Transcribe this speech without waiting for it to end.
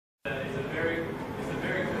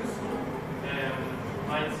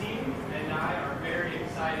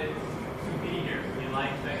excited to be here. We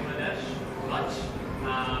like Bangladesh much.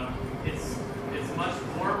 It's much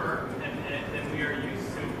warmer than we are used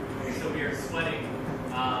to, so we are sweating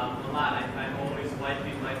a lot. I'm always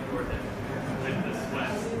wiping my forehead with the sweat.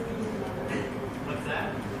 What's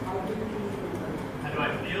that? How do I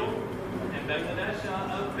feel in Bangladesh?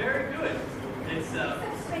 Very good. It's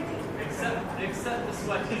except the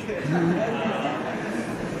sweating.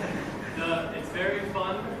 It's very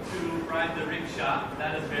fun to ride the rickshaw.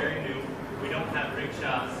 That is very new. We don't have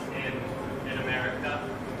rickshaws in America,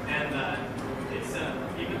 and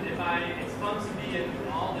it's fun to be in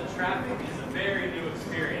all the traffic. Is a very new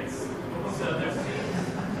experience. So there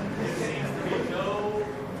seems to be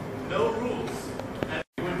no rules, and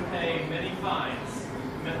we would pay many fines.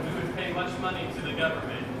 We would pay much money to the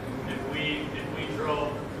government if we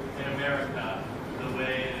drove in America the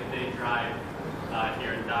way that they drive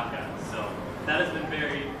here in Dhaka. So that has been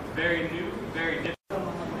very, very new, very different.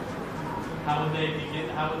 How would they begin?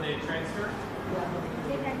 How would they transfer?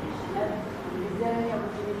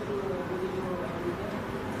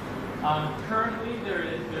 Currently, there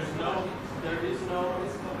is no.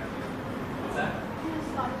 What's that?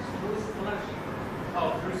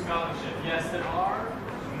 Oh, through scholarship. Yes, there are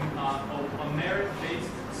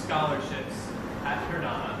merit-based scholarships at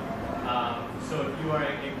Perdana. So if you are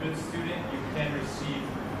a good student, you can receive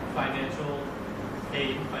financial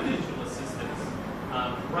aid, financial assistance.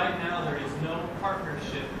 Right now, there is no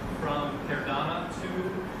partnership from Perdana to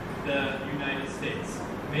the United States.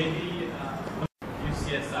 Maybe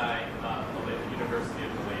UCSI, University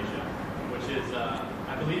of Malaysia, which is,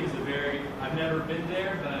 I believe, is a very, I've never been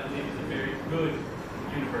there, but I believe it's a very good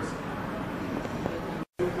university.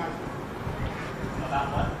 About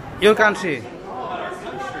what? Your country. Oh, about our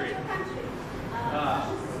country.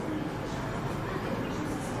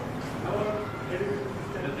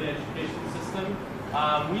 The education system.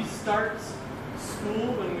 We start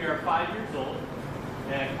school when we are 5 years old,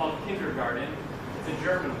 and called kindergarten. It's a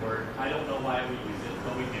German word. I don't know why we use it,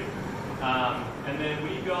 but we do. And then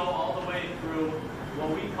we go all the way through what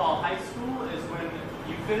we call high school, is when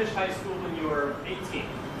you finish high school when you are 18.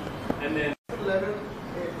 And then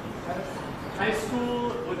high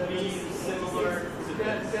school would be similar to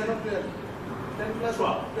this. 10 plus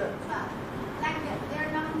 12. Like that.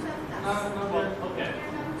 They're not 12 class. 12, okay.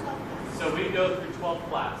 So we go through 12th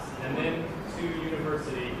class and then to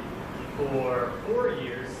university for 4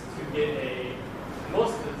 years to get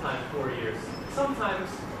most of the time 4 years, sometimes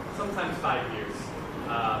 5 years,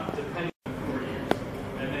 depending on 4 years.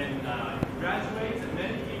 And then graduate, and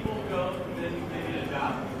many people go and then they get a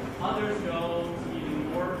job. Others go to even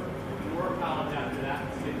more college after that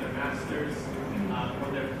to get their master's or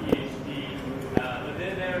their PhD. But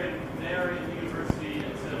then they're in university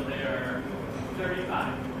until they are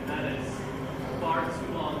 35, and that is far too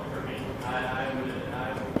long for me.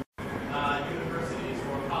 Universities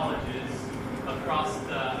or colleges across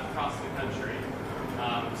the country.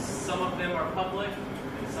 Some of them are public,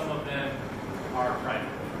 and some of them are private.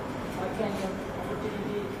 What kind of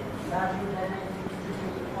opportunity that you have?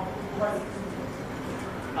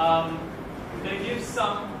 They give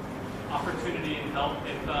some opportunity and help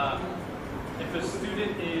if a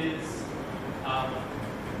student is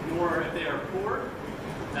if they are poor,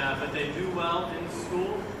 but they do well in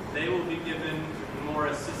school, they will be given more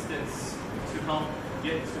assistance to help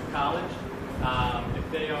get to college. If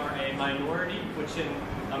they are a minority, which in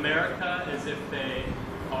America is if they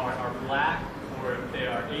are black or if they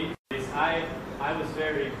are Asian. I was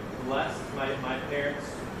very blessed. My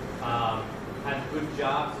parents had good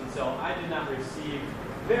jobs, and so I did not receive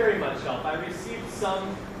very much help. I received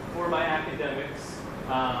some for my academics,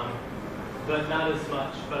 but not as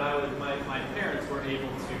much. But my parents were able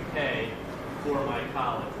to pay for my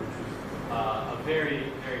college, which was a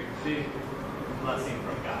very, very big blessing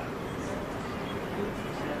from God.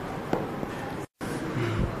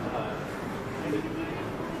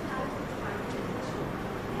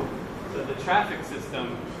 So the traffic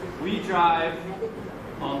system, we drive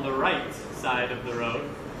on the right side of the road,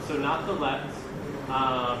 so not the left.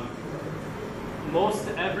 Most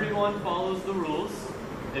everyone follows the rules.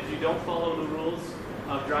 If you don't follow the rules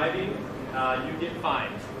of driving, you get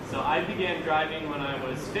fined. So I began driving when I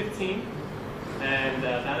was 15, and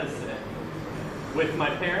that is with my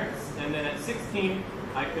parents. And then at 16,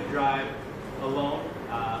 I could drive alone.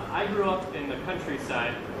 I grew up in the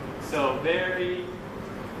countryside, so very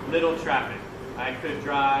little traffic. I could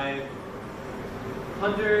drive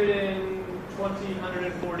 120,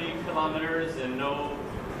 140 kilometers and no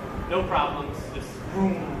problems, just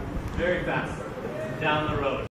boom, very fast down the road.